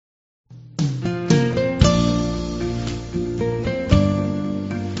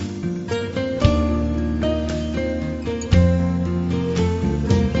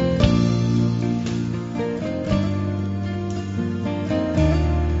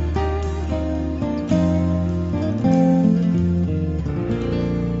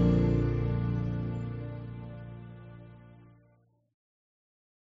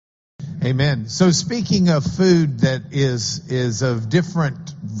Amen. So speaking of food that is of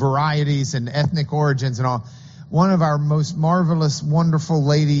different varieties and ethnic origins and all, one of our most marvelous, wonderful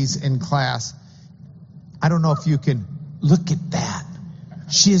ladies in class, I don't know if you can look at that.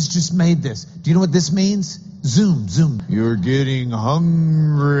 She has just made this. Do you know what this means? Zoom. You're getting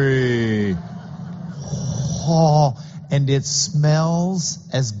hungry. Oh, and it smells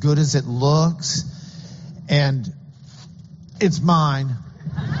as good as it looks. And it's mine.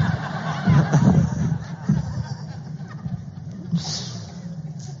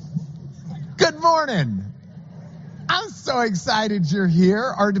 Good morning. I'm so excited you're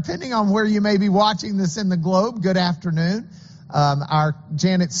here, or depending on where you may be watching this in the globe, good afternoon. Our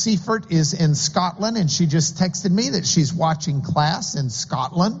Janet Seifert is in Scotland, and she just texted me that she's watching class in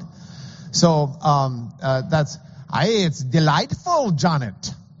Scotland. So it's delightful,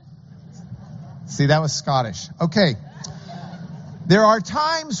 Janet. See, that was Scottish. Okay. There are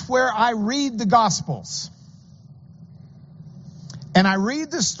times where I read the Gospels, and I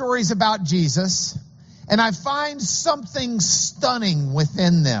read the stories about Jesus, and I find something stunning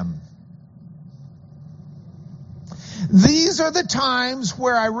within them. These are the times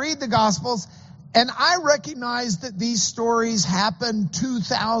where I read the Gospels, and I recognize that these stories happened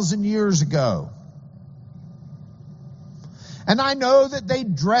 2,000 years ago. And I know that they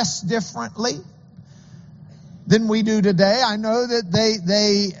dress differently than we do today. I know that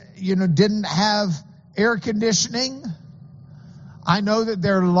they didn't have air conditioning. I know that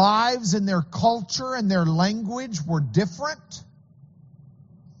their lives and their culture and their language were different.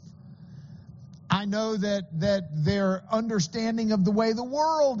 I know that their understanding of the way the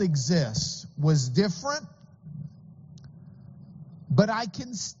world exists was different. But I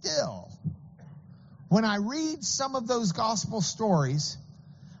can still, when I read some of those gospel stories,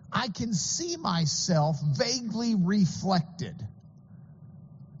 I can see myself vaguely reflected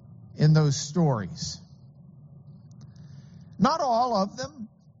in those stories. Not all of them,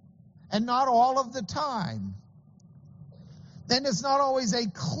 and not all of the time. Then it's not always a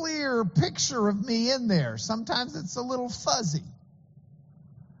clear picture of me in there. Sometimes it's a little fuzzy.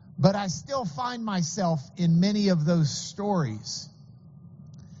 But I still find myself in many of those stories.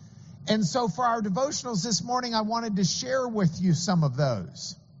 And so for our devotionals this morning, I wanted to share with you some of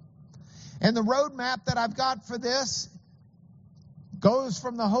those. And the roadmap that I've got for this goes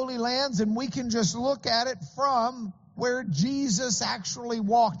from the Holy Lands, and we can just look at it from where Jesus actually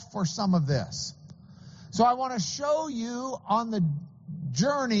walked for some of this. So I want to show you on the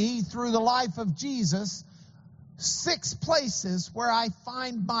journey through the life of Jesus 6 places where I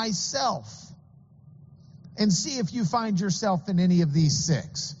find myself, and see if you find yourself in any of these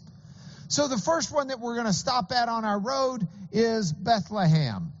 6. So the first one that we're going to stop at on our road is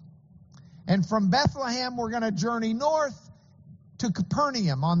Bethlehem. And from Bethlehem, we're going to journey north to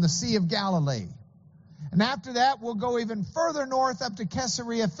Capernaum on the Sea of Galilee. And after that, we'll go even further north up to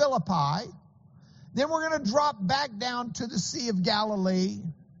Caesarea Philippi. Then we're going to drop back down to the Sea of Galilee,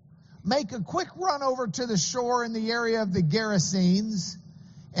 make a quick run over to the shore in the area of the Gerasenes,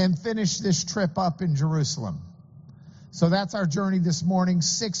 and finish this trip up in Jerusalem. So that's our journey this morning,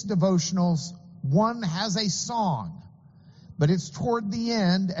 6 devotionals. One has a song, but it's toward the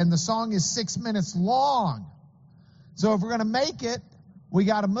end, and the song is 6 minutes long. So if we're going to make it, we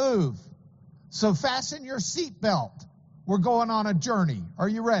got to move. So fasten your seatbelt. We're going on a journey. Are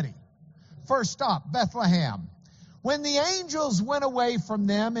you ready? First stop, Bethlehem. When the angels went away from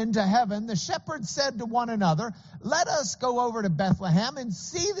them into heaven, the shepherds said to one another, "Let us go over to Bethlehem and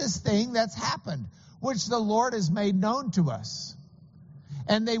see this thing that's happened, which the Lord has made known to us."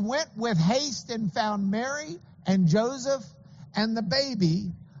 And they went with haste and found Mary and Joseph and the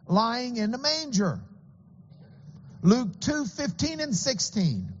baby lying in a manger. Luke 2:15 and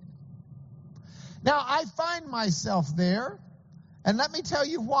 16. Now I find myself there, and let me tell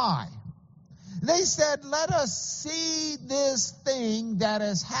you why. They said, "Let us see this thing that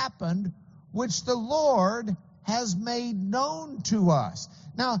has happened, which the Lord has made known to us."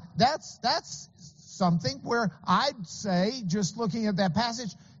 Now, that's something where I'd say, just looking at that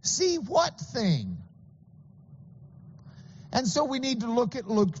passage, see what thing? And so we need to look at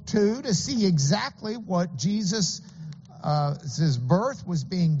Luke 2 to see exactly what Jesus' his birth was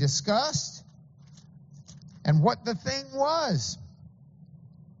being discussed and what the thing was.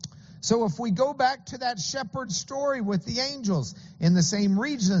 So if we go back to that shepherd story with the angels in the same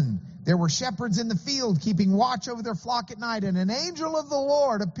region, there were shepherds in the field keeping watch over their flock at night, and an angel of the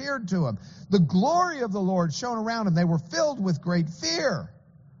Lord appeared to them. The glory of the Lord shone around them. They were filled with great fear.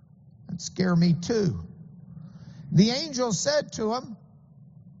 That'd scare me too. The angel said to them,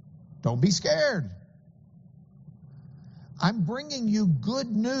 "Don't be scared. I'm bringing you good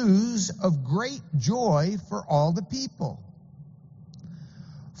news of great joy for all the people.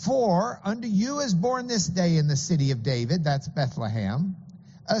 For unto you is born this day in the city of David, that's Bethlehem,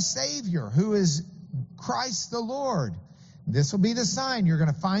 a Savior who is Christ the Lord. This will be the sign. You're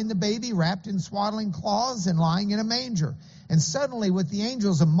going to find the baby wrapped in swaddling cloths and lying in a manger. And suddenly with the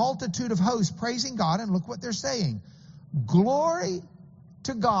angels, a multitude of hosts praising God. And look what they're saying. Glory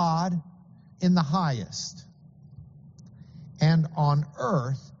to God in the highest. And on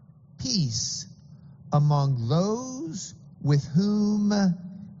earth, peace among those with whom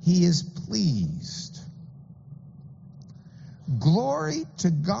he is pleased. Glory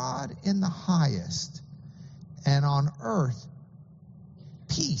to God in the highest, and on earth,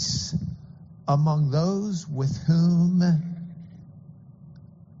 peace among those with whom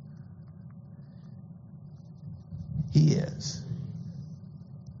he is.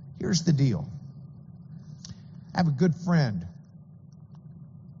 Here's the deal. I have a good friend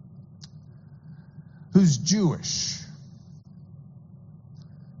who's Jewish,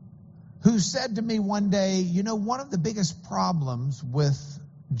 who said to me one day, you know, one of the biggest problems with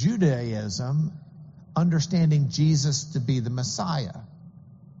Judaism, understanding Jesus to be the Messiah,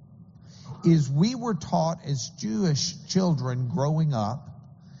 is we were taught as Jewish children growing up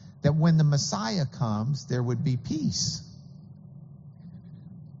that when the Messiah comes, there would be peace.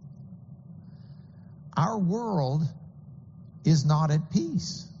 Our world is not at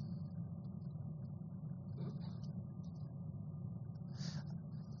peace.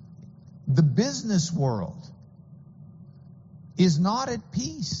 The business world is not at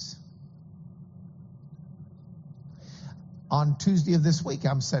peace. On Tuesday of this week,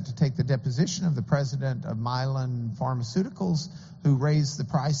 I'm set to take the deposition of the president of Mylan Pharmaceuticals, who raised the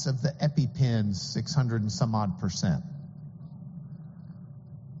price of the EpiPens 600 and some odd %.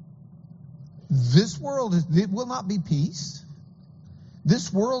 This world, it will not be peace.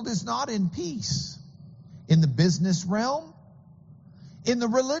 This world is not in peace. In the business realm, in the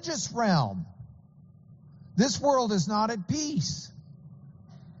religious realm, this world is not at peace.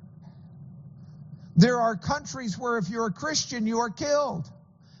 There are countries where if you're a Christian, you are killed.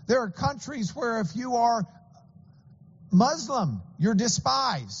 There are countries where if you are Muslim, you're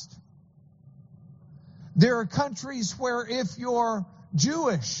despised. There are countries where if you're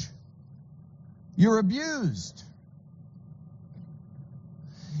Jewish, you're abused.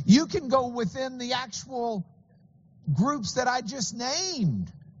 You can go within the actual groups that I just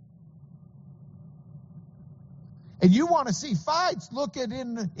named. And you want to see fights, look at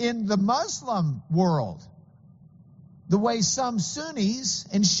in the Muslim world, the way some Sunnis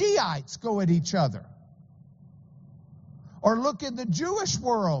and Shiites go at each other. Or look in the Jewish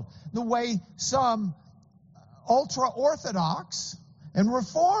world, the way some ultra-Orthodox and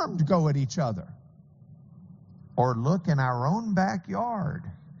Reformed go at each other. Or look in our own backyard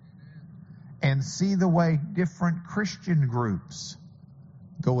and see the way different Christian groups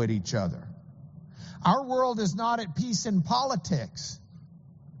go at each other. Our world is not at peace in politics.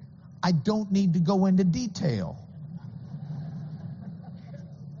 I don't need to go into detail.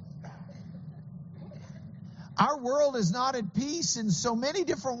 Our world is not at peace in so many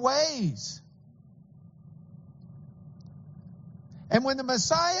different ways. And when the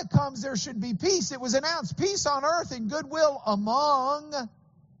Messiah comes, there should be peace. It was announced, peace on earth and goodwill among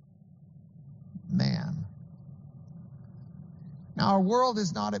man. Now, our world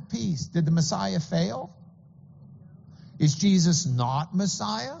is not at peace. Did the Messiah fail? Is Jesus not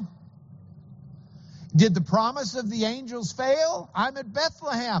Messiah? Did the promise of the angels fail? I'm at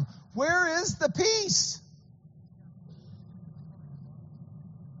Bethlehem. Where is the peace?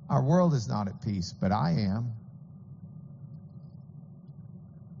 Our world is not at peace, but I am.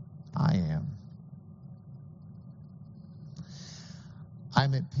 I am.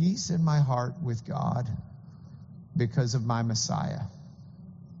 I'm at peace in my heart with God because of my Messiah.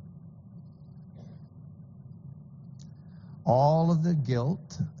 All of the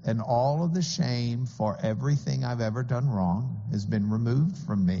guilt and all of the shame for everything I've ever done wrong has been removed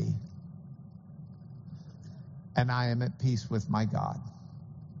from me. And I am at peace with my God.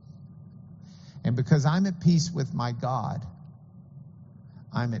 And because I'm at peace with my God,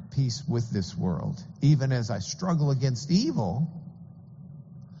 I'm at peace with this world. Even as I struggle against evil,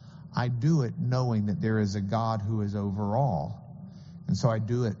 I do it knowing that there is a God who is over all. And so I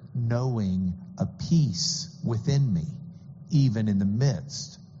do it knowing a peace within me, even in the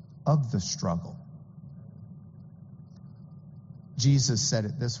midst of the struggle. Jesus said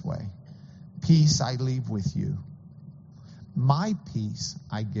it this way, peace I leave with you. My peace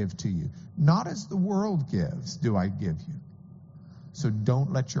I give to you. Not as the world gives do I give you. So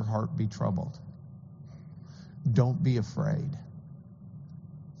don't let your heart be troubled. Don't be afraid.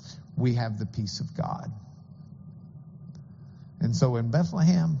 We have the peace of God. And so in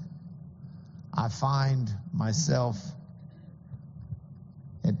Bethlehem, I find myself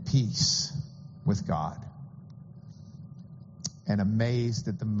at peace with God and amazed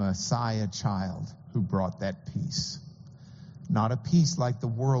at the Messiah child who brought that peace. Not a peace like the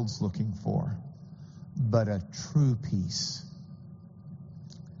world's looking for, but a true peace.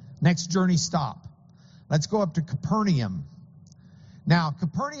 Next journey stop. Let's go up to Capernaum. Now,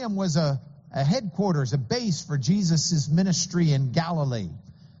 Capernaum was a headquarters, a base for Jesus' ministry in Galilee.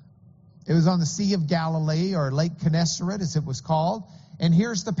 It was on the Sea of Galilee, or Lake Gennesaret as it was called. And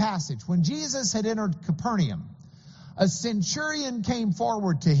here's the passage. When Jesus had entered Capernaum, a centurion came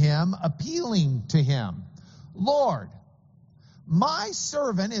forward to him, appealing to him, "Lord, my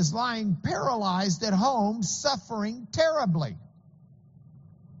servant is lying paralyzed at home, suffering terribly."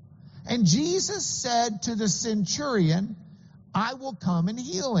 And Jesus said to the centurion, "I will come and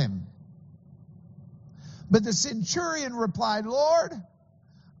heal him." But the centurion replied, "Lord,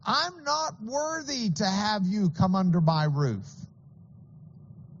 I'm not worthy to have you come under my roof.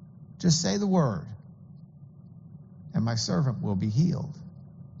 Just say the word, and my servant will be healed."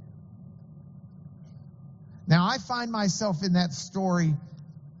 Now, I find myself in that story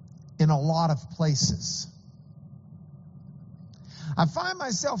in a lot of places. I find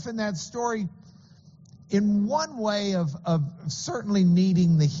myself in that story in one way of certainly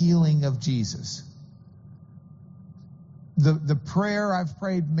needing the healing of Jesus. The prayer I've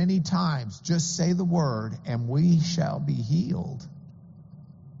prayed many times, just say the word and we shall be healed,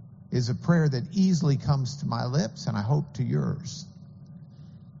 is a prayer that easily comes to my lips and I hope to yours.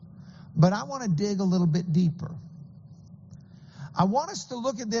 But I want to dig a little bit deeper. I want us to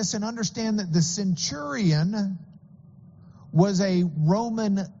look at this and understand that the centurion was a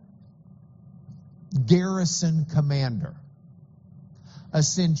Roman garrison commander. A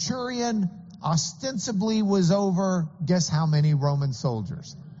centurion ostensibly was over, guess how many Roman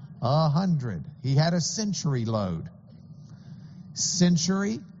soldiers? 100. He had a century load.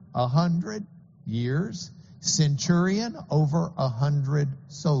 Century, 100 years. Centurion, over 100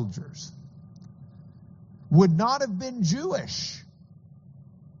 soldiers. Would not have been Jewish.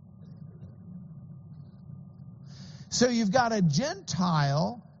 So you've got a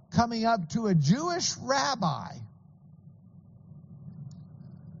Gentile coming up to a Jewish rabbi.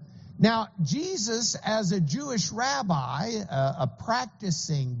 Now, Jesus, as a Jewish rabbi, a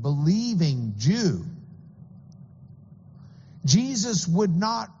practicing, believing Jew, Jesus would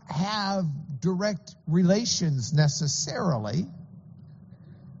not have direct relations necessarily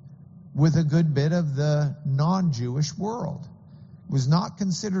with a good bit of the non-Jewish world. It was not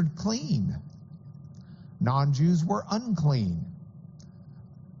considered clean. Non-Jews were unclean.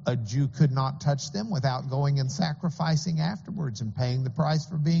 A Jew could not touch them without going and sacrificing afterwards and paying the price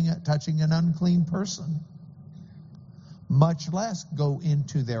for touching an unclean person, much less go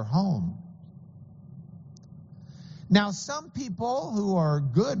into their home. Now, some people who are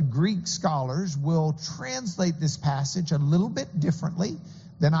good Greek scholars will translate this passage a little bit differently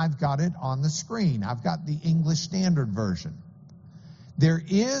than I've got it on the screen. I've got the English Standard Version. There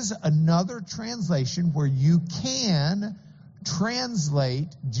is another translation where you can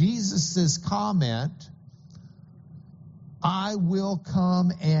translate Jesus' comment, "I will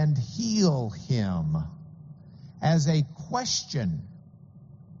come and heal him," as a question.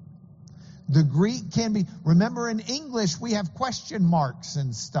 The Greek can be, remember in English we have question marks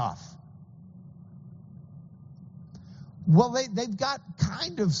and stuff. Well, they've got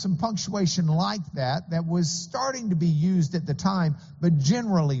kind of some punctuation like that was starting to be used at the time, but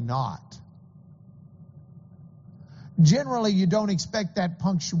generally not. Generally, you don't expect that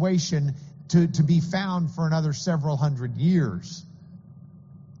punctuation to be found for another several hundred years.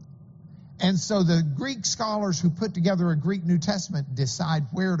 And so the Greek scholars who put together a Greek New Testament decide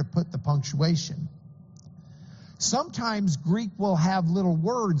where to put the punctuation. Sometimes Greek will have little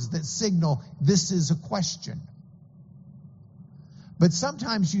words that signal this is a question. But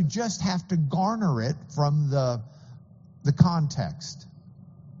sometimes you just have to garner it from the context.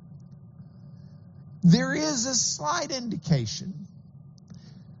 There is a slight indication,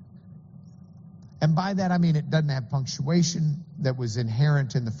 and by that I mean it doesn't have punctuation that was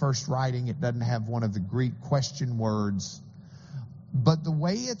inherent in the first writing. It doesn't have one of the Greek question words. But the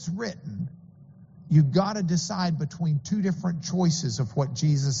way it's written, you've got to decide between two different choices of what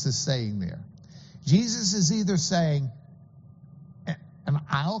Jesus is saying there. Jesus is either saying, "And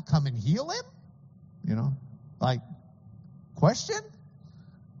I'll come and heal him?" Like, question?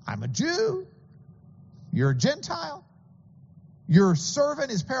 I'm a Jew. You're a Gentile. Your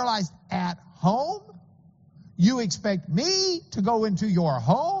servant is paralyzed at home. You expect me to go into your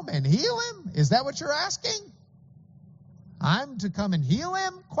home and heal him? Is that what you're asking? I'm to come and heal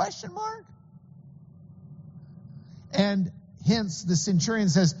him? ? And hence the centurion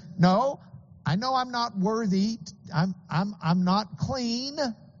says, no, I know I'm not worthy. I'm not clean.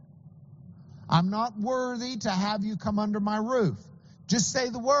 I'm not worthy to have you come under my roof. Just say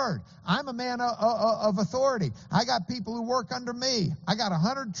the word. I'm a man of authority. I got people who work under me. I got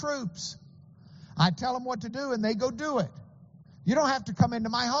 100 troops. I tell them what to do and they go do it. You don't have to come into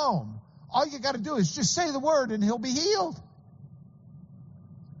my home. All you got to do is just say the word and he'll be healed.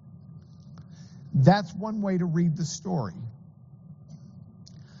 That's one way to read the story.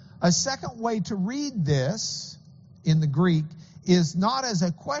 A second way to read this in the Greek is not as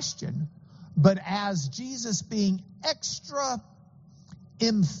a question, but as Jesus being extra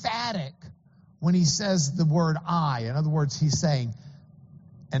emphatic when he says the word I. In other words, he's saying,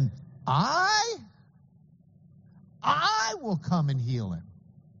 and I will come and heal him.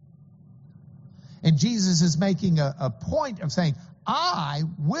 And Jesus is making a point of saying, I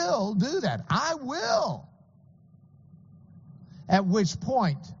will do that. I will. At which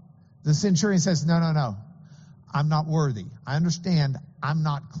point, the centurion says, no. I'm not worthy. I understand I'm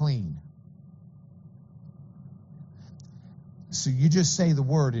not clean. So you just say the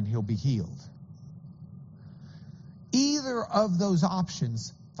word and he'll be healed. Either of those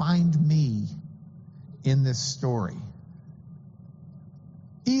options find me in this story.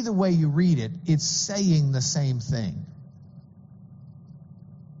 Either way you read it, it's saying the same thing.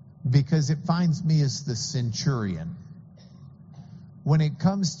 Because it finds me as the centurion. When it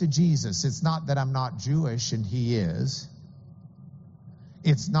comes to Jesus, it's not that I'm not Jewish and he is.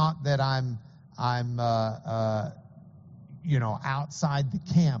 It's not that I'm outside the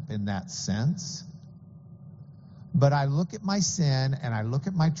camp in that sense. But I look at my sin and I look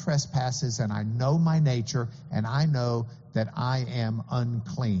at my trespasses and I know my nature and I know that I am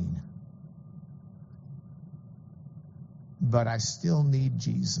unclean. But I still need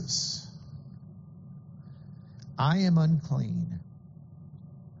Jesus. I am unclean,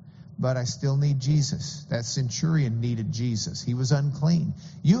 but I still need Jesus. That centurion needed Jesus. He was unclean.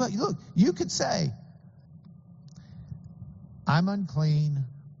 You could say, I'm unclean.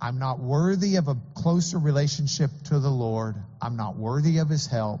 I'm not worthy of a closer relationship to the Lord. I'm not worthy of his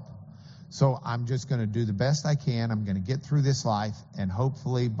help. So I'm just going to do the best I can. I'm going to get through this life, and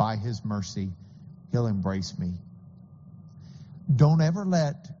hopefully by his mercy, he'll embrace me. Don't ever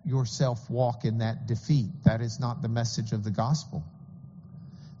let yourself walk in that defeat. That is not the message of the gospel.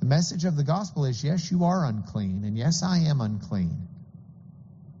 The message of the gospel is, yes, you are unclean, and yes, I am unclean.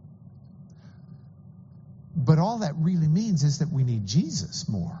 But all that really means is that we need Jesus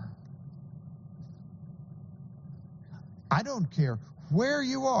more. I don't care where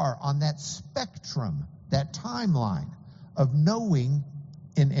you are on that spectrum, that timeline of knowing,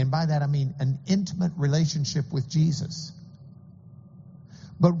 and by that I mean an intimate relationship with Jesus.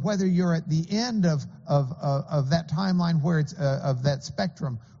 But whether you're at the end of that timeline where it's of that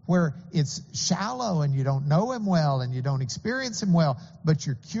spectrum where it's shallow and you don't know him well and you don't experience him well, but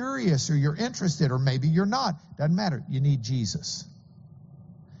you're curious or you're interested or maybe you're not, doesn't matter. You need Jesus.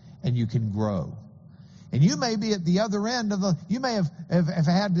 And you can grow. And you may be at the other end of you may have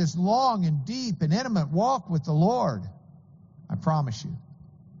had this long and deep and intimate walk with the Lord. I promise you,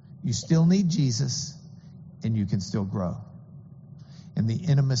 you still need Jesus and you can still grow. And the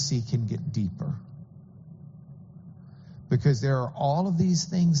intimacy can get deeper. Because there are all of these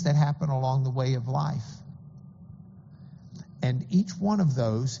things that happen along the way of life. And each one of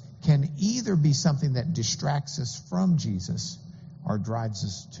those can either be something that distracts us from Jesus or drives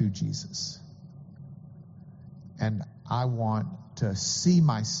us to Jesus. And I want to see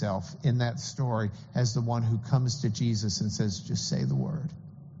myself in that story as the one who comes to Jesus and says, just say the word.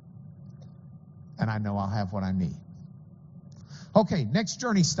 And I know I'll have what I need. Okay, next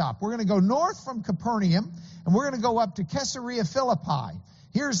journey stop. We're going to go north from Capernaum, and we're going to go up to Caesarea Philippi.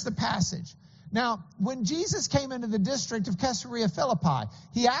 Here's the passage. Now, when Jesus came into the district of Caesarea Philippi,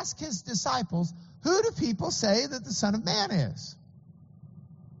 he asked his disciples, who do people say that the Son of Man is?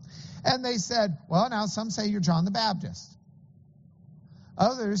 And they said, well, now some say you're John the Baptist.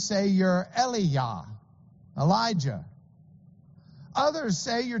 Others say you're Elijah. Others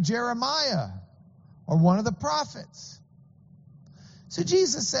say you're Jeremiah or one of the prophets. So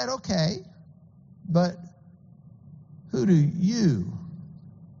Jesus said, okay, but who do you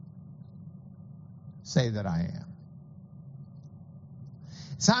say that I am?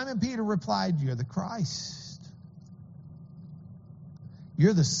 Simon Peter replied, you're the Christ.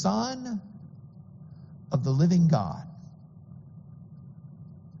 You're the Son of the living God.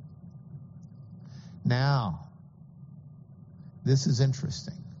 Now, This is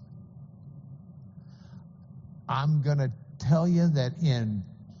interesting. I'm going to tell you that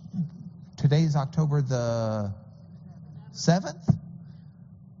today's October the 7th.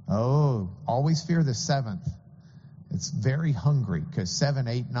 Oh, always fear the 7th. It's very hungry because 7,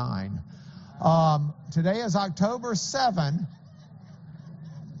 8, 9. Today is October 7.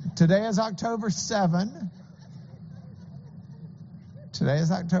 Today is October 7. Today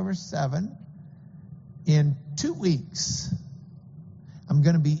is October 7. In 2 weeks, I'm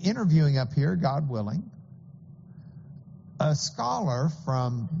going to be interviewing up here, God willing, a scholar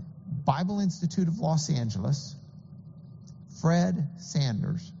from Bible Institute of Los Angeles, Fred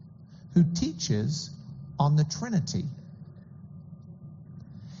Sanders, who teaches on the Trinity.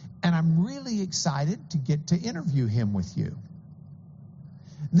 And I'm really excited to get to interview him with you.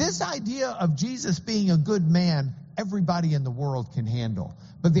 This idea of Jesus being a good man, everybody in the world can handle.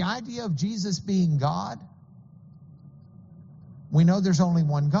 But the idea of Jesus being God, we know there's only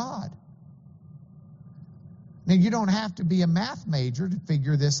one God. Now, you don't have to be a math major to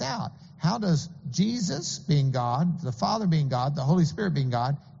figure this out. How does Jesus being God, the Father being God, the Holy Spirit being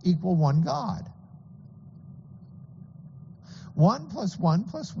God, equal one God? 1 + 1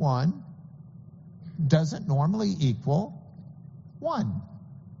 + 1 doesn't normally equal 1.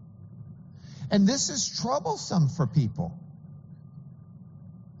 And this is troublesome for people.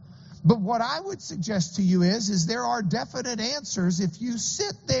 But what I would suggest to you is there are definite answers if you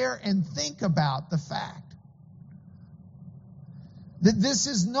sit there and think about the fact that this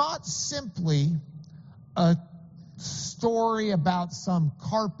is not simply a story about some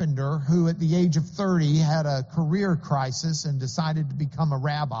carpenter who at the age of 30 had a career crisis and decided to become a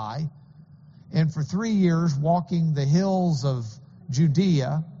rabbi, and for 3 years walking the hills of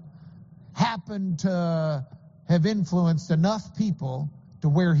Judea happened to have influenced enough people to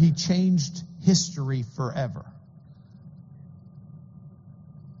where he changed history forever.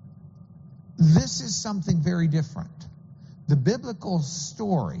 This is something very different. The biblical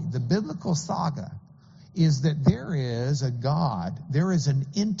story, the biblical saga, is that there is a God, there is an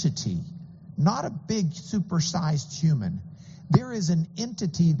entity, not a big supersized human. There is an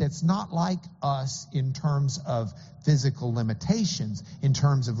entity that's not like us in terms of physical limitations, in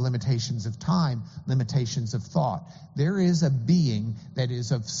terms of limitations of time, limitations of thought. There is a being that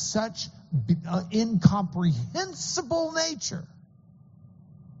is of such incomprehensible nature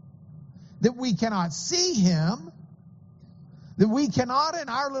that we cannot see him, that we cannot, in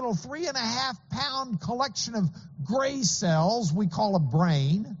our little 3.5-pound collection of gray cells we call a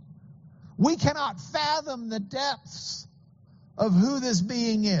brain, we cannot fathom the depths of who this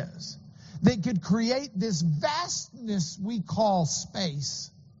being is that could create this vastness we call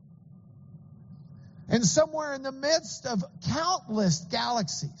space. And somewhere in the midst of countless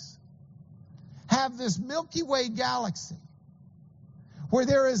galaxies, have this Milky Way galaxy, where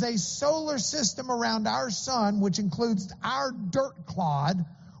there is a solar system around our sun, which includes our dirt clod,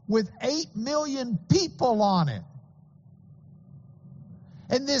 with 8 million people on it.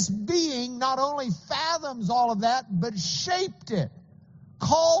 And this being not only fathoms all of that, but shaped it,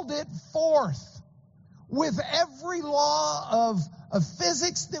 called it forth with every law of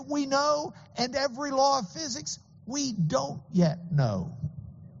physics that we know and every law of physics we don't yet know.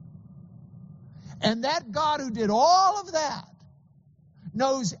 And that God who did all of that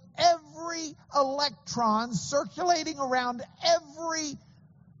knows every electron circulating around every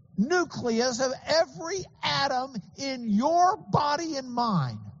nucleus of every atom in your body and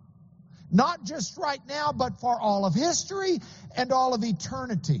mine. Not just right now, but for all of history and all of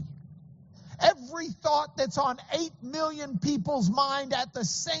eternity. Every thought that's on 8 million people's mind at the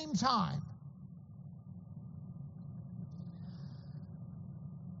same time.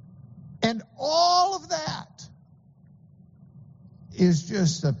 And all of that is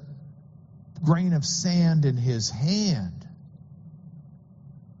just a grain of sand in his hand.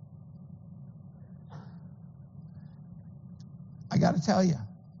 I got to tell you,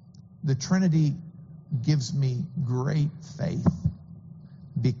 the Trinity gives me great faith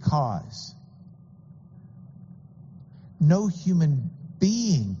because no human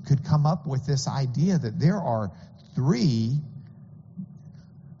being could come up with this idea that there are three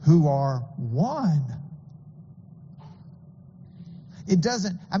who are one. It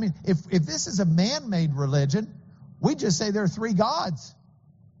doesn't, I mean, if this is a man-made religion, we just say there are three gods.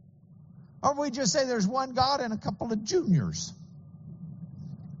 Or we just say there's one God and a couple of juniors.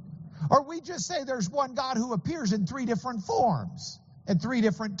 Or we just say there's one God who appears in 3 different forms at 3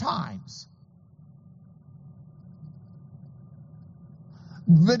 different times.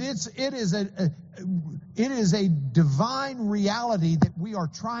 But it is a divine reality that we are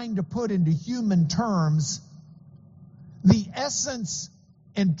trying to put into human terms the essence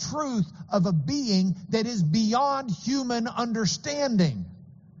and truth of a being that is beyond human understanding.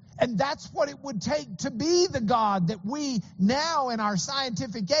 And that's what it would take to be the God that we now in our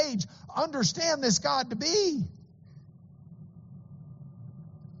scientific age understand this God to be.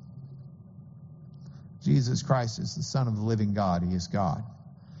 Jesus Christ is the Son of the living God. He is God.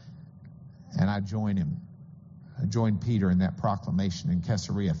 And I join him. I joined Peter in that proclamation in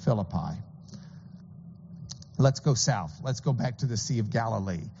Caesarea Philippi. Let's go south. Let's go back to the Sea of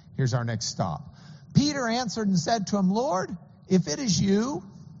Galilee. Here's our next stop. Peter answered and said to him, Lord, if it is you,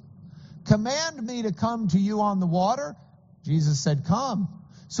 command me to come to you on the water. Jesus said, come.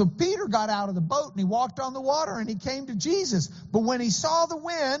 So Peter got out of the boat and he walked on the water and he came to Jesus. But when he saw the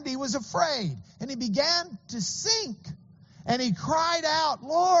wind, he was afraid and he began to sink. And he cried out,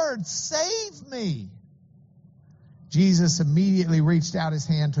 Lord, save me. Jesus immediately reached out his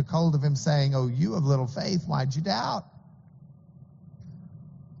hand, took hold of him, saying, oh, you of little faith, why'd you doubt?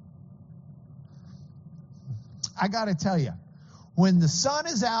 I got to tell you, when the sun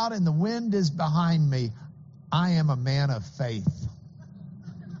is out and the wind is behind me, I am a man of faith.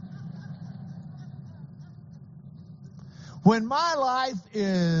 When my life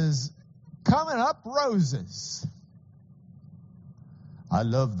is coming up roses, I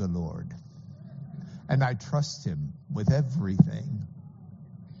love the Lord and I trust him with everything.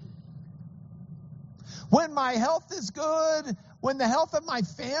 When my health is good, when the health of my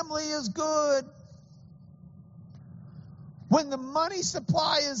family is good, when the money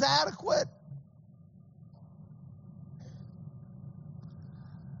supply is adequate,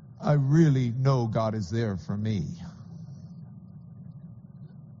 I really know God is there for me.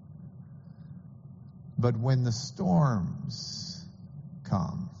 But when the storms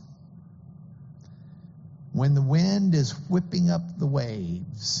come, when the wind is whipping up the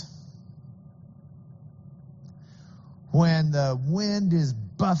waves, when the wind is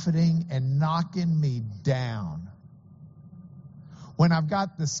buffeting and knocking me down, when I've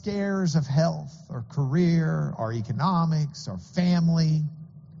got the scares of health or career or economics or family,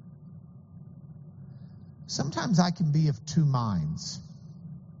 sometimes I can be of two minds.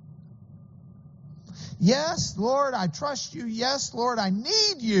 Yes, Lord, I trust you. Yes, Lord, I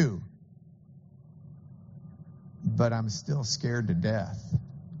need you. But I'm still scared to death.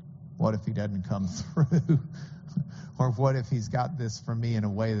 What if he doesn't come through? Or what if he's got this for me in a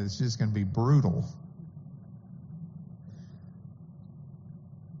way that's just going to be brutal?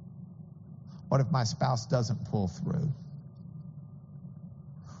 What if my spouse doesn't pull through?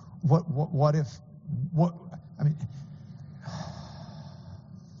 What if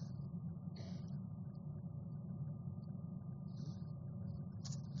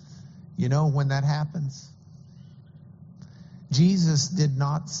you know, when that happens, Jesus did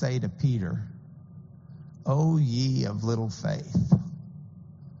not say to Peter, "O ye of little faith,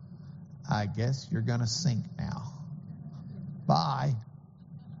 I guess you're going to sink now. Bye."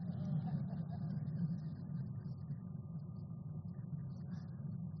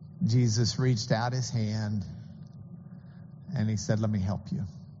 Jesus reached out his hand and he said, "Let me help you,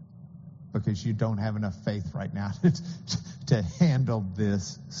 because you don't have enough faith right now to handle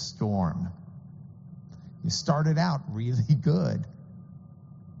this storm. You started out really good,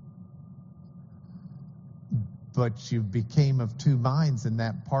 but you became of two minds, and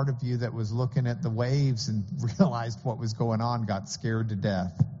that part of you that was looking at the waves and realized what was going on got scared to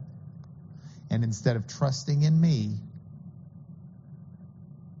death. And instead of trusting in me,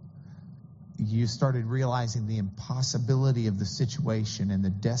 you started realizing the impossibility of the situation and the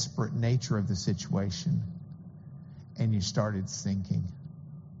desperate nature of the situation, and you started sinking.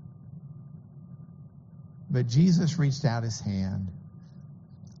 But Jesus reached out his hand,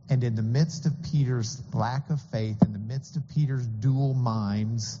 and in the midst of Peter's lack of faith, in the midst of Peter's dual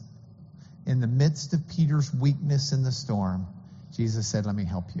minds, in the midst of Peter's weakness in the storm, Jesus said, "Let me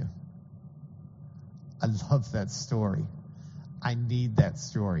help you." I love that story. I need that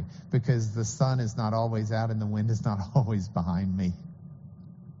story, because the sun is not always out and the wind is not always behind me.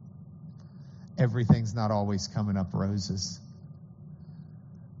 Everything's not always coming up roses.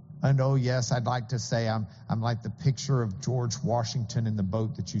 And oh yes, I'd like to say I'm like the picture of George Washington in the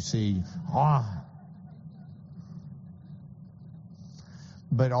boat that you see.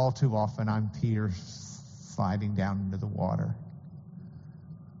 But all too often I'm Peter sliding down into the water.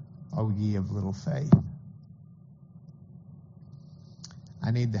 Oh ye of little faith.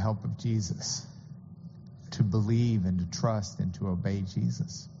 I need the help of Jesus to believe and to trust and to obey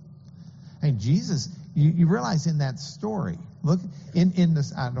Jesus. And Jesus, you realize in that story, look, in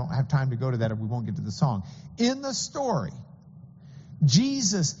this, I don't have time to go to that or we won't get to the song. In the story,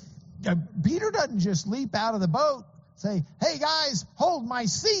 Jesus, Peter doesn't just leap out of the boat say, hey guys, hold my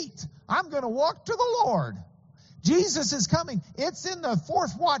seat. I'm going to walk to the Lord. Jesus is coming. It's in the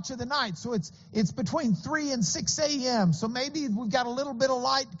fourth watch of the night, so it's between 3 and 6 a.m. So maybe we've got a little bit of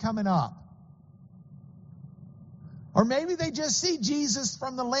light coming up. Or maybe they just see Jesus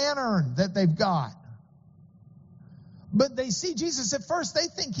from the lantern that they've got. But they see Jesus at first, they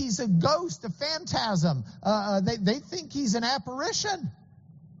think he's a ghost, a phantasm. They think he's an apparition.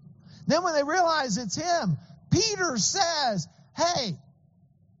 Then when they realize it's him, Peter says, hey,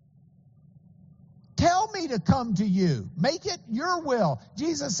 tell me to come to you. Make it your will.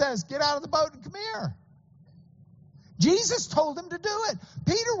 Jesus says, get out of the boat and come here. Jesus told him to do it.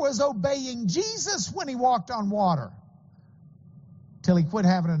 Peter was obeying Jesus when he walked on water, till he quit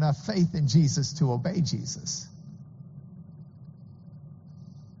having enough faith in Jesus to obey Jesus.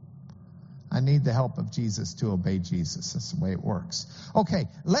 I need the help of Jesus to obey Jesus. That's the way it works. Okay,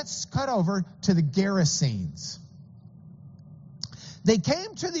 let's cut over to the Gerasenes. They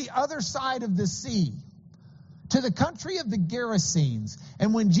came to the other side of the sea, to the country of the Gerasenes.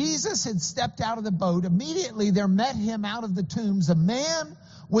 And when Jesus had stepped out of the boat, immediately there met him out of the tombs a man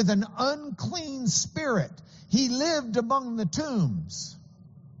with an unclean spirit. He lived among the tombs.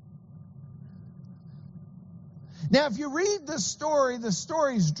 Now, if you read the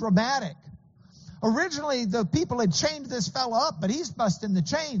story's dramatic. Originally, the people had chained this fellow up, but he's busting the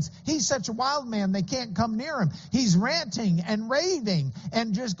chains. He's such a wild man, they can't come near him. He's ranting and raving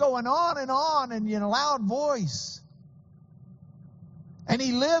and just going on and in a loud voice. And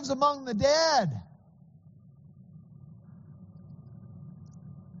he lives among the dead.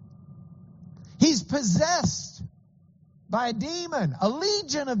 He's possessed by a demon, a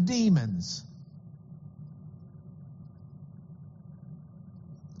legion of demons.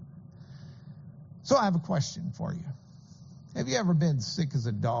 So I have a question for you. Have you ever been sick as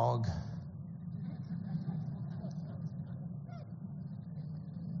a dog?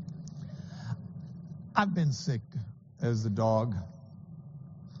 I've been sick as a dog.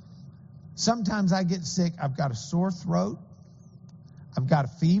 Sometimes I get sick. I've got a sore throat. I've got a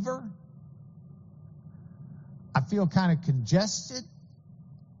fever. I feel kind of congested.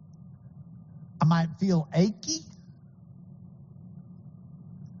 I might feel achy.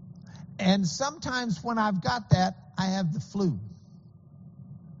 And sometimes when I've got that, I have the flu.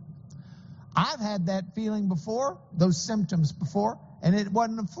 I've had that feeling before, those symptoms before, and it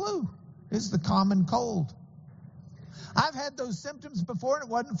wasn't a flu. It's the common cold. I've had those symptoms before, and it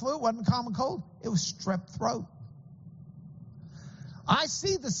wasn't flu, it wasn't common cold. It was strep throat. I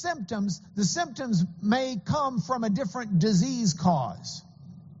see the symptoms. The symptoms may come from a different disease cause.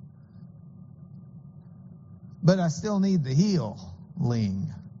 But I still need the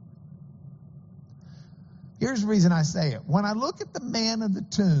healing. Here's the reason I say it. When I look at the man of the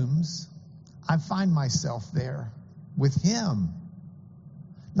tombs, I find myself there with him.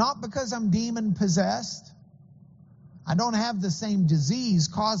 Not because I'm demon possessed. I don't have the same disease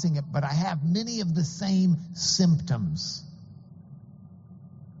causing it, but I have many of the same symptoms.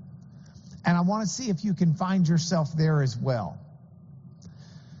 And I want to see if you can find yourself there as well.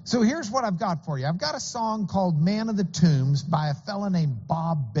 So here's what I've got for you. I've got a song called Man of the Tombs by a fella named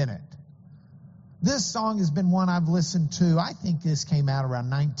Bob Bennett. This song has been one I've listened to. I think this came out around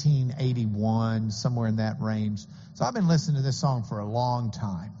 1981, somewhere in that range. So I've been listening to this song for a long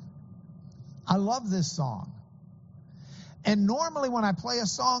time. I love this song. And normally when I play a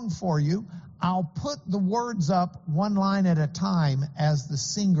song for you, I'll put the words up one line at a time as the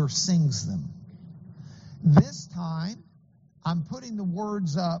singer sings them. This time, I'm putting the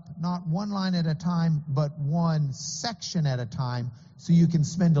words up not one line at a time, but one section at a time, so you can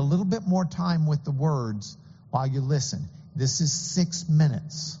spend a little bit more time with the words while you listen. This is 6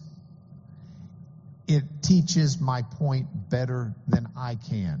 minutes. It teaches my point better than I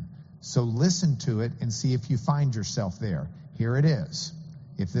can. So listen to it and see if you find yourself there. Here it is,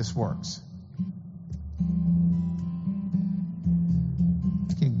 if this works.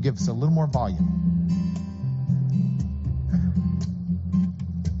 Can you give us a little more volume?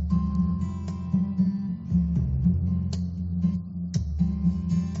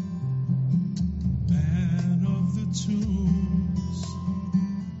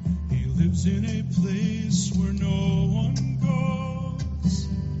 In a place where no one goes,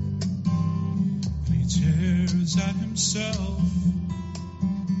 and he tears at himself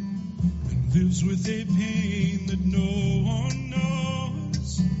and lives with a pain that no one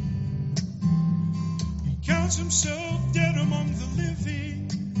knows. He counts himself dead among the living.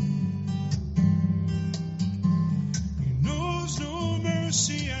 He knows no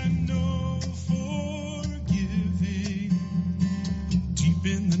mercy and no forgiving. Deep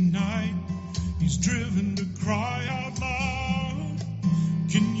in the night, he's driven to cry out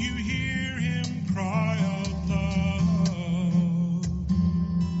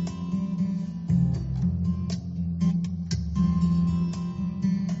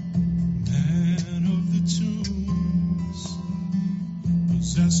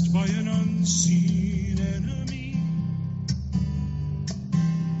by an unseen enemy.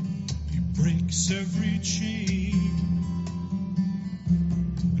 He breaks every chain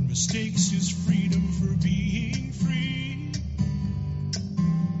and mistakes his freedom for being free.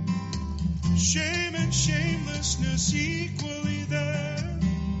 Shame and shamelessness equally there,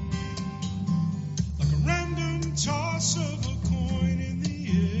 like a random toss of a coin in the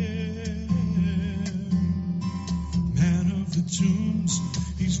air. Man of the tombs,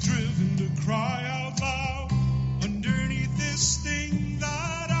 he's driven to cry out loud underneath this thing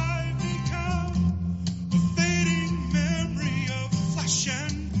that I've become, a fading memory of flesh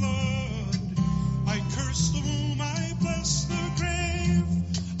and blood. I curse the womb, I bless the grave.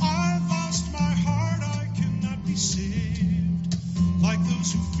 I've lost my heart, I cannot be saved. Like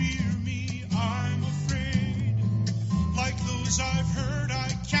those who fear me, I'm afraid. Like those I've heard, I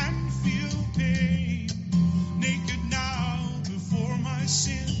can feel pain. Naked now before my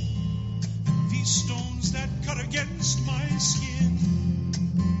sin, and these stones that cut against my skin.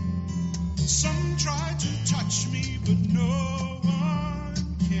 Some try to touch me, but no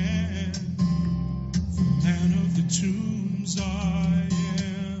one can. For man of the tombs I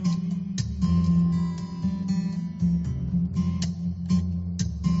am.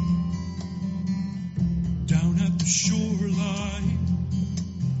 Down at the shoreline,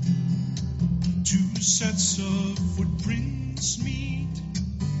 two sets of footprints meet.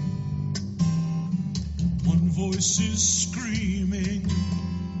 One voice is screaming,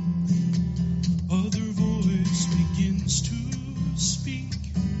 other voice begins to speak.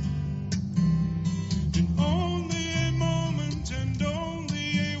 In only a moment and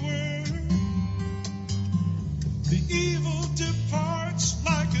only a word, the evil departs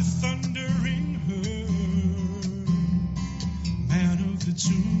like a thundering herd. Man of the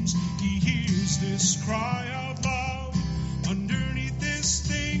tombs, he hears this cry out loud underneath this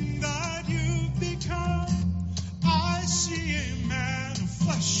thing that you've become. I see a man of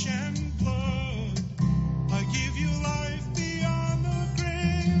flesh and blood. I give you life beyond the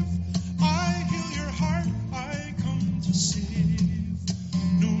grave. I heal your heart, I come to save.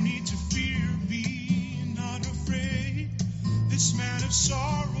 No need to fear, be not afraid. This man of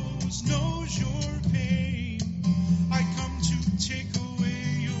sorrows knows your pain. I come to take away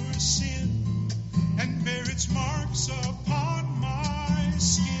your sin and bear its marks upon my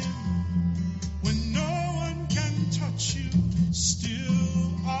skin. When no one can touch you,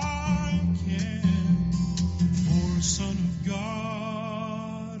 still I can. For a son of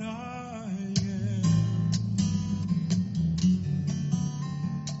God I am.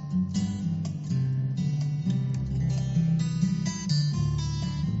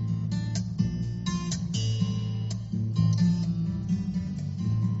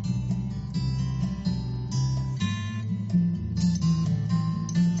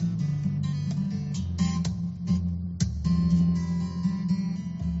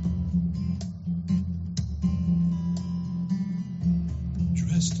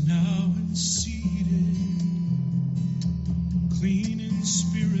 Dressed now and seated, clean in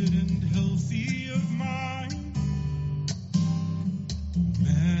spirit and healthy of mind,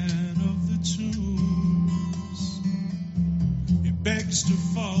 man of the tombs. He begs to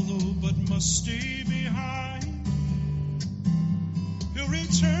follow but must stay behind. He'll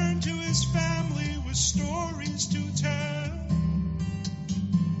return to his family with stories to tell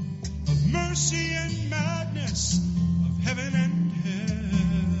of mercy and madness, of heaven and hell.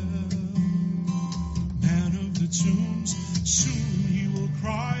 Man of the tombs, soon he will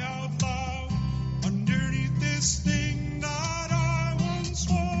cry out loud underneath this thing that I once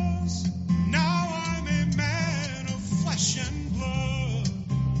was. Now I'm a man of flesh and blood.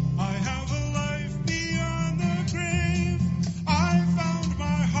 I have a life beyond the grave. I found my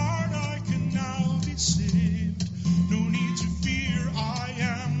heart, I can now be saved. No need to fear, I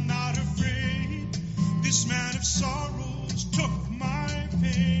am not afraid. This man of sorrows took my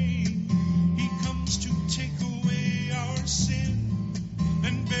pain. He comes to take away our sin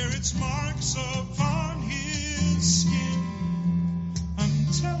and bear its marks upon his skin. I'm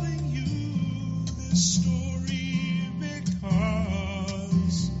telling you this story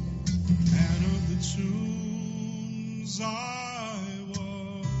because man of the tombs I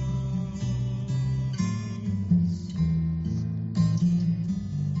was.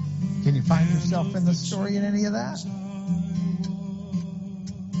 Can you find yourself in the story in any of that?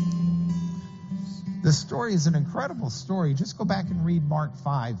 The story is an incredible story. Just go back and read Mark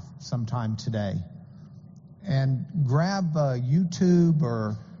 5 sometime today. And grab YouTube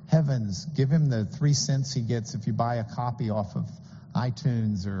or Heavens. Give him the 3 cents he gets if you buy a copy off of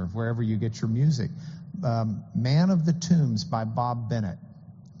iTunes or wherever you get your music. Man of the Tombs by Bob Bennett.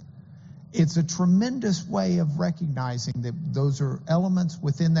 it's a tremendous way of recognizing that those are elements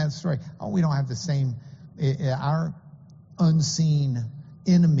within that story. Oh, we don't have the same, our unseen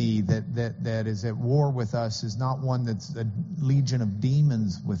enemy that is at war with us is not one that's a legion of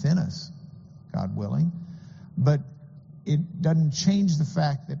demons within us, God willing. But it doesn't change the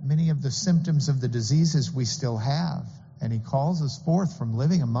fact that many of the symptoms of the diseases we still have. And he calls us forth from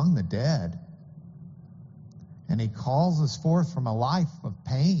living among the dead. And he calls us forth from a life of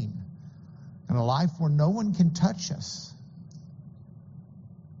pain and a life where no one can touch us.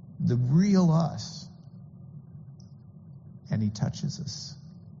 The real us. And he touches us.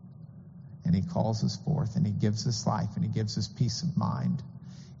 And he calls us forth, and he gives us life, and he gives us peace of mind.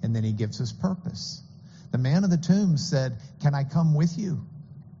 And then he gives us purpose. The man of the tomb said, "Can I come with you?"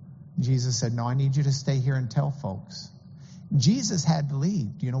 Jesus said, "No, I need you to stay here and tell folks." Jesus had to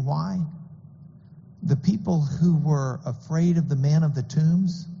leave. Do you know why? The people who were afraid of the man of the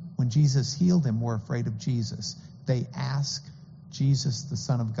tombs, when Jesus healed him, were afraid of Jesus. They asked Jesus, the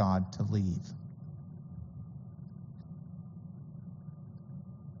Son of God, to leave.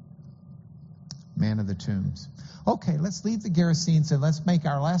 Man of the tombs. Okay, let's leave the Gerasenes and let's make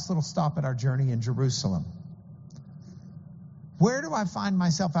our last little stop at our journey in Jerusalem. Where do I find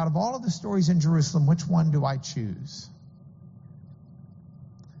myself out of all of the stories in Jerusalem? Which one do I choose?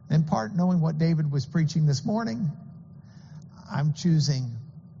 In part, knowing what David was preaching this morning, I'm choosing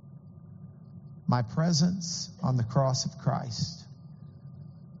my presence on the cross of Christ.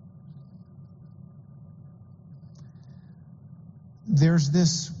 There's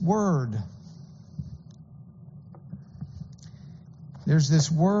this word. There's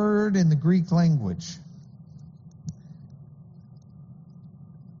this word in the Greek language.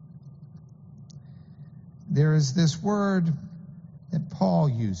 There is this word that Paul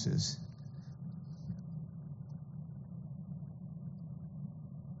uses.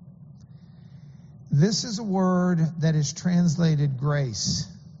 This is a word that is translated grace.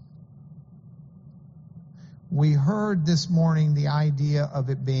 We heard this morning the idea of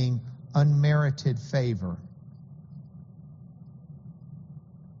it being unmerited favor.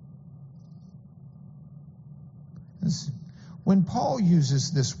 When Paul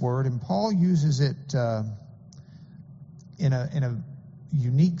uses this word, and Paul uses it in a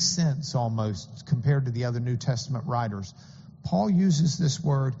unique sense almost compared to the other New Testament writers, Paul uses this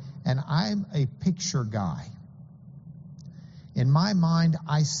word, and I'm a picture guy. In my mind,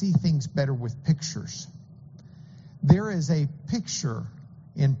 I see things better with pictures. There is a picture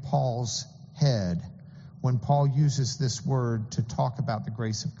in Paul's head when Paul uses this word to talk about the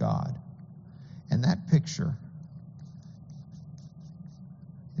grace of God. And that picture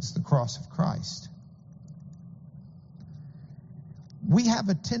is the cross of Christ. We have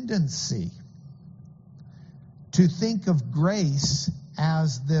a tendency to think of grace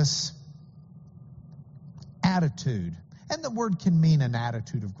as this attitude. And the word can mean an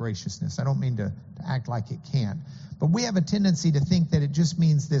attitude of graciousness. I don't mean to act like it can't. But we have a tendency to think that it just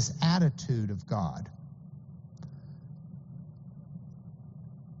means this attitude of God.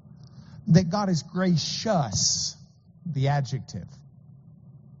 That God is gracious, the adjective.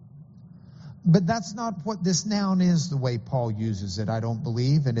 But that's not what this noun is the way Paul uses it, I don't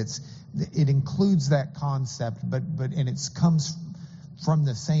believe. And it includes that concept, but and it comes from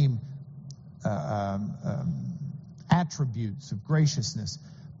the same attributes of graciousness.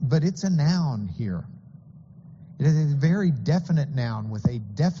 But it's a noun here. It is a very definite noun with a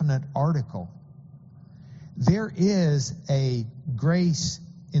definite article. There is a grace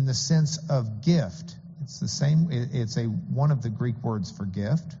in the sense of gift. It's the same. It's one of the Greek words for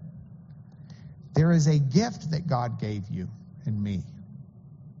gift. There is a gift that God gave you and me.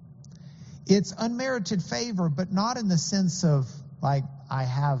 It's unmerited favor, but not in the sense of like I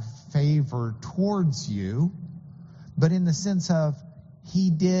have favor towards you, but in the sense of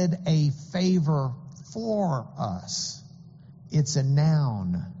he did a favor for us. It's a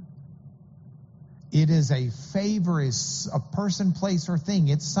noun. It is a favor, is a person, place, or thing.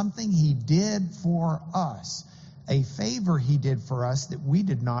 It's something he did for us. A favor he did for us that we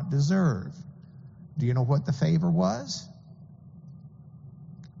did not deserve. Do you know what the favor was?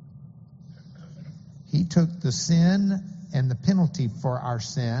 He took the sin and the penalty for our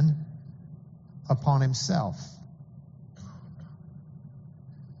sin upon himself.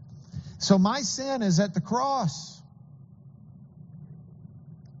 So my sin is at the cross.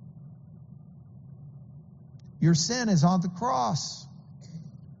 Your sin is on the cross.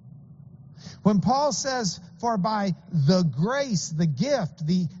 When Paul says, for by the grace, the gift,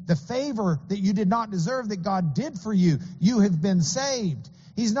 the favor that you did not deserve that God did for you, you have been saved.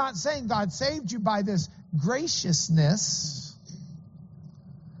 He's not saying God saved you by this graciousness,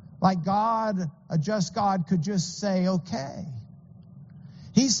 Like God, a just God, could just say, okay.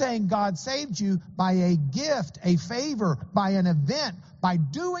 He's saying God saved you by a gift, a favor, by an event, by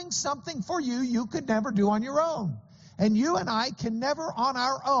doing something for you you could never do on your own. And you and I can never on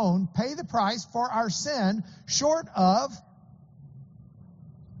our own pay the price for our sin short of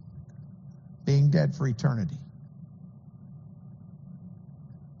being dead for eternity.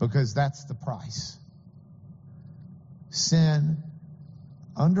 Because that's the price. Sin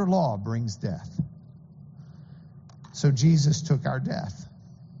under law brings death. So Jesus took our death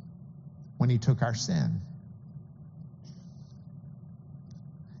when he took our sin.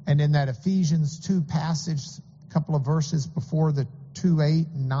 And in that Ephesians 2 passage, a couple of verses before the 2:8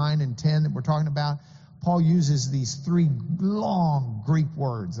 and 9 and 10 that we're talking about, Paul uses these three long Greek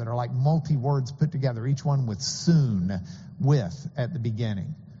words that are like multi-words put together, each one with soon, with at the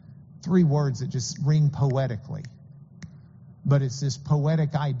beginning. Three words that just ring poetically. But it's this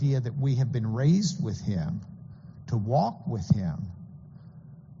poetic idea that we have been raised with him, to walk with him,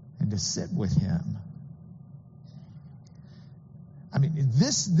 and to sit with him. I mean,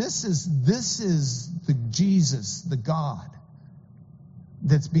 this is the Jesus, the God,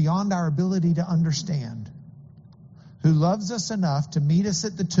 that's beyond our ability to understand, who loves us enough to meet us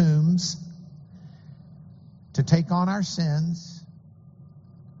at the tombs, to take on our sins,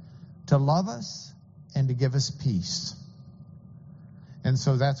 to love us, and to give us peace. And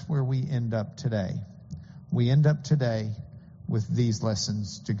so that's where we end up today. We end up today with these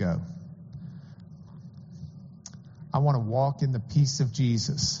lessons to go. I want to walk in the peace of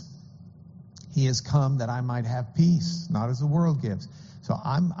Jesus. He has come that I might have peace, not as the world gives. So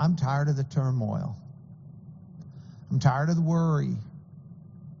I'm tired of the turmoil. I'm tired of the worry.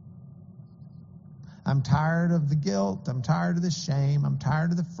 I'm tired of the guilt. I'm tired of the shame. I'm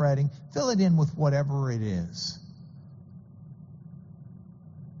tired of the fretting. Fill it in with whatever it is.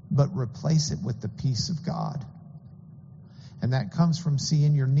 But replace it with the peace of God. And that comes from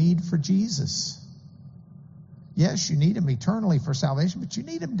seeing your need for Jesus. Yes, you need him eternally for salvation, but you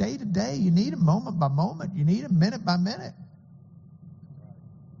need him day to day. You need him moment by moment. You need him minute by minute.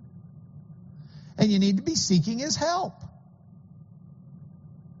 And you need to be seeking his help.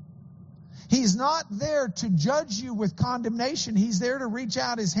 He's not there to judge you with condemnation. He's there to reach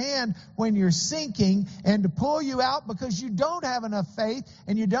out his hand when you're sinking and to pull you out because you don't have enough faith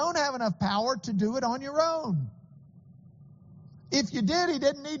and you don't have enough power to do it on your own. If you did, he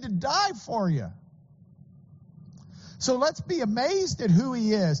didn't need to die for you. So let's be amazed at who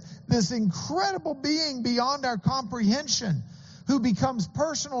he is, this incredible being beyond our comprehension, who becomes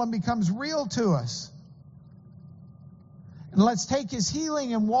personal and becomes real to us. And let's take his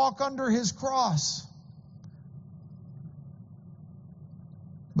healing and walk under his cross.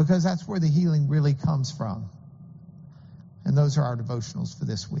 Because that's where the healing really comes from. And those are our devotionals for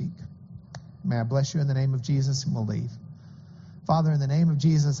this week. May I bless you in the name of Jesus, and we'll leave. Father, in the name of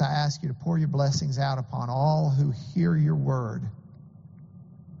Jesus, I ask you to pour your blessings out upon all who hear your word.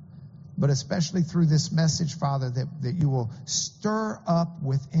 But especially through this message, Father, that you will stir up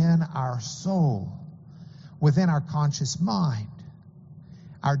within our soul, within our conscious mind,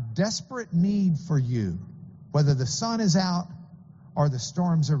 our desperate need for you, whether the sun is out or the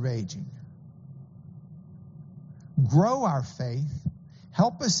storms are raging. Grow our faith.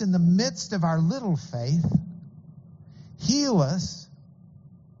 Help us in the midst of our little faith. Heal us.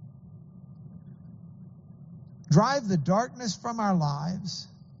 Drive the darkness from our lives.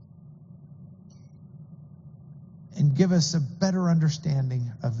 And give us a better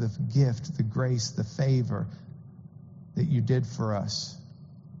understanding of the gift, the grace, the favor that you did for us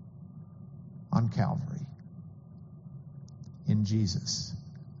on Calvary. In Jesus,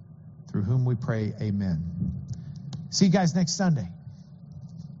 through whom we pray, amen. See you guys next Sunday.